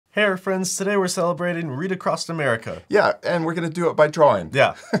Hey, our friends, today we're celebrating Read Across America. Yeah, and we're going to do it by drawing.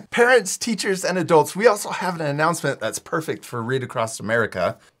 Yeah. Parents, teachers, and adults, we also have an announcement that's perfect for Read Across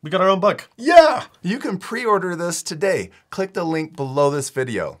America. We got our own book. Yeah! You can pre-order this today. Click the link below this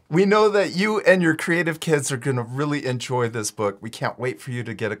video. We know that you and your creative kids are going to really enjoy this book. We can't wait for you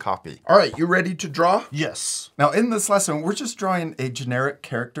to get a copy. All right, you ready to draw? Yes. Now, in this lesson, we're just drawing a generic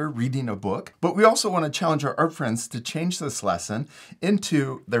character reading a book, but we also want to challenge our art friends to change this lesson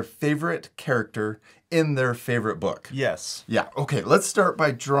into their favorite character in their favorite book. Yes. Yeah, okay, let's start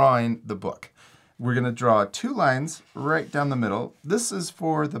by drawing the book. We're gonna draw 2 lines right down the middle. This is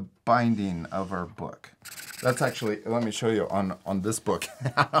for the binding of our book. That's actually, let me show you on this book,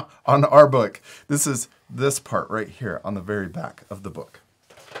 on our book. This is this part right here on the very back of the book.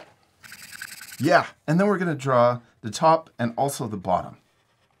 Yeah, and then we're gonna draw the top and also the bottom.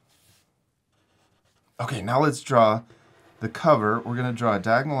 Okay, now let's draw the cover. We're gonna draw a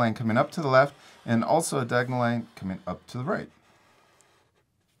diagonal line coming up to the left and also a diagonal line coming up to the right.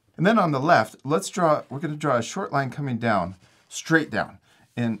 And then on the left, we're gonna draw a short line coming down, straight down.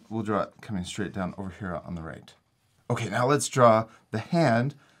 And we'll draw it coming straight down over here on the right. Okay, now let's draw the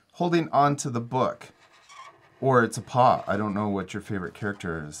hand holding on to the book. Or it's a paw. I don't know what your favorite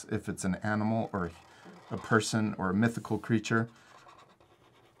character is. If it's an animal or a person or a mythical creature.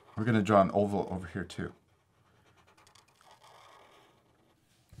 We're gonna draw an oval over here too.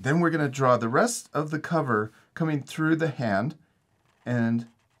 Then we're gonna draw the rest of the cover coming through the hand and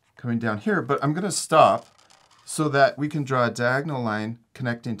coming down here, but I'm gonna stop so that we can draw a diagonal line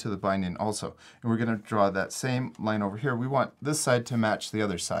connecting to the binding also. And we're gonna draw that same line over here. We want this side to match the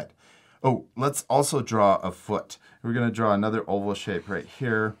other side. Oh, let's also draw a foot. We're gonna draw another oval shape right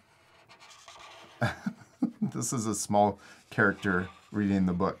here. This is a small character reading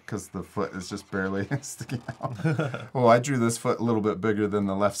the book because the foot is just barely sticking out. Oh, I drew this foot a little bit bigger than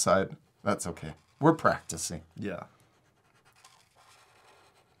the left side. That's okay. We're practicing. Yeah.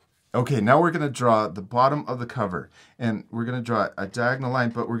 Okay, now we're going to draw the bottom of the cover. And we're going to draw a diagonal line,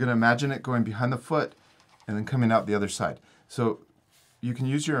 but we're going to imagine it going behind the foot and then coming out the other side. So you can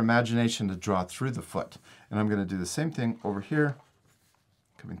use your imagination to draw through the foot. And I'm going to do the same thing over here,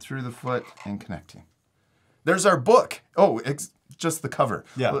 coming through the foot and connecting. There's our book. Oh, it's just the cover.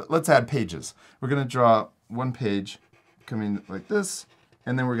 Yeah. Let's add pages. We're going to draw one page coming like this,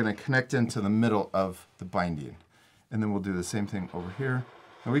 and then we're going to connect into the middle of the binding. And then we'll do the same thing over here.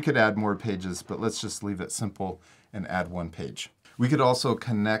 And we could add more pages, but let's just leave it simple and add one page. We could also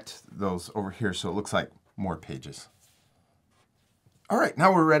connect those over here so it looks like more pages. All right,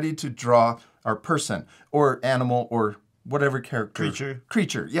 now we're ready to draw our person or animal or whatever character.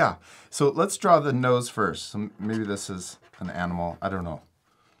 Creature, yeah. So let's draw the nose first. So maybe this is an animal, I don't know.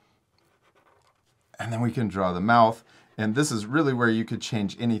 And then we can draw the mouth. And this is really where you could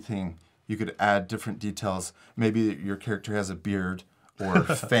change anything. You could add different details. Maybe your character has a beard or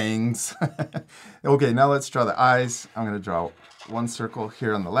fangs. Okay, now let's draw the eyes. I'm gonna draw one circle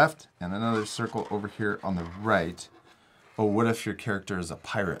here on the left and another circle over here on the right. Oh, what if your character is a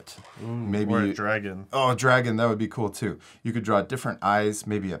pirate? Maybe or a dragon. Oh, a dragon, that would be cool too. You could draw different eyes,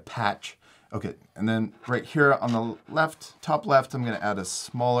 maybe a patch. Okay, and then right here on the left, top left, I'm gonna add a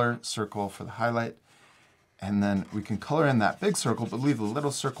smaller circle for the highlight. And then we can color in that big circle, but leave the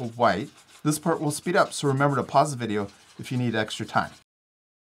little circle white. This part will speed up, so remember to pause the video if you need extra time.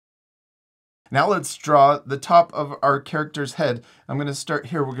 Now let's draw the top of our character's head. I'm gonna start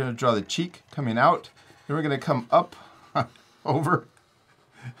here. We're gonna draw the cheek coming out. Then we're gonna come up, over,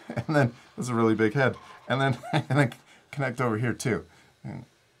 and then, this is a really big head. And then connect over here too. And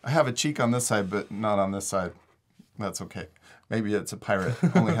I have a cheek on this side, but not on this side. That's okay. Maybe it's a pirate,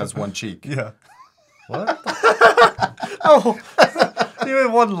 only has one cheek. Yeah. What? Oh, you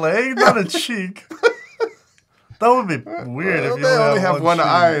had one leg, not a cheek. That would be weird if you only have one cheek.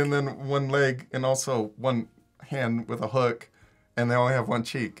 eye and then one leg and also one hand with a hook, and they only have one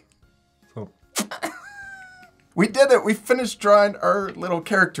cheek. So we did it. We finished drawing our little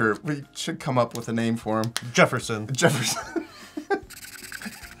character. We should come up with a name for him. Jefferson. Jefferson.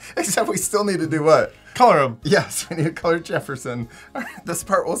 Except we still need to do what? Color him. Yes, we need to color Jefferson. All right, this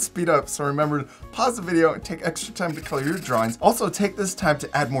part will speed up, so remember to pause the video and take extra time to color your drawings. Also, take this time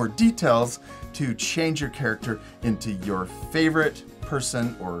to add more details to change your character into your favorite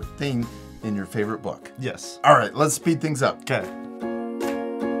person or thing in your favorite book. Yes. All right, let's speed things up. Okay.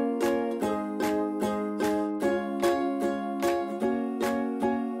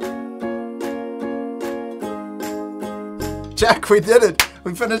 Jack, we did it.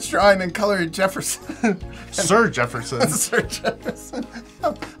 We finished drawing and coloring Jefferson. Sir Jefferson. Sir Jefferson.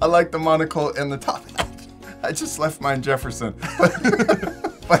 I like the monocle and the top hat. I just left mine Jefferson.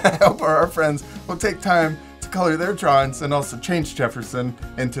 But friends will take time to color their drawings and also change Jefferson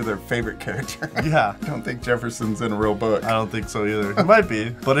into their favorite character. Yeah. I don't think Jefferson's in a real book. I don't think so either. He might be,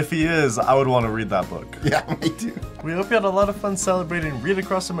 but if he is, I would want to read that book. Yeah, me too. We hope you had a lot of fun celebrating Read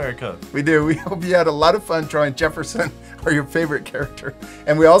Across America. We do. We hope you had a lot of fun drawing Jefferson or your favorite character.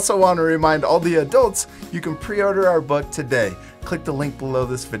 And we also want to remind all the adults you can pre-order our book today. Click the link below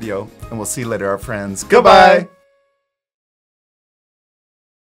this video, and we'll see you later, our friends. Goodbye!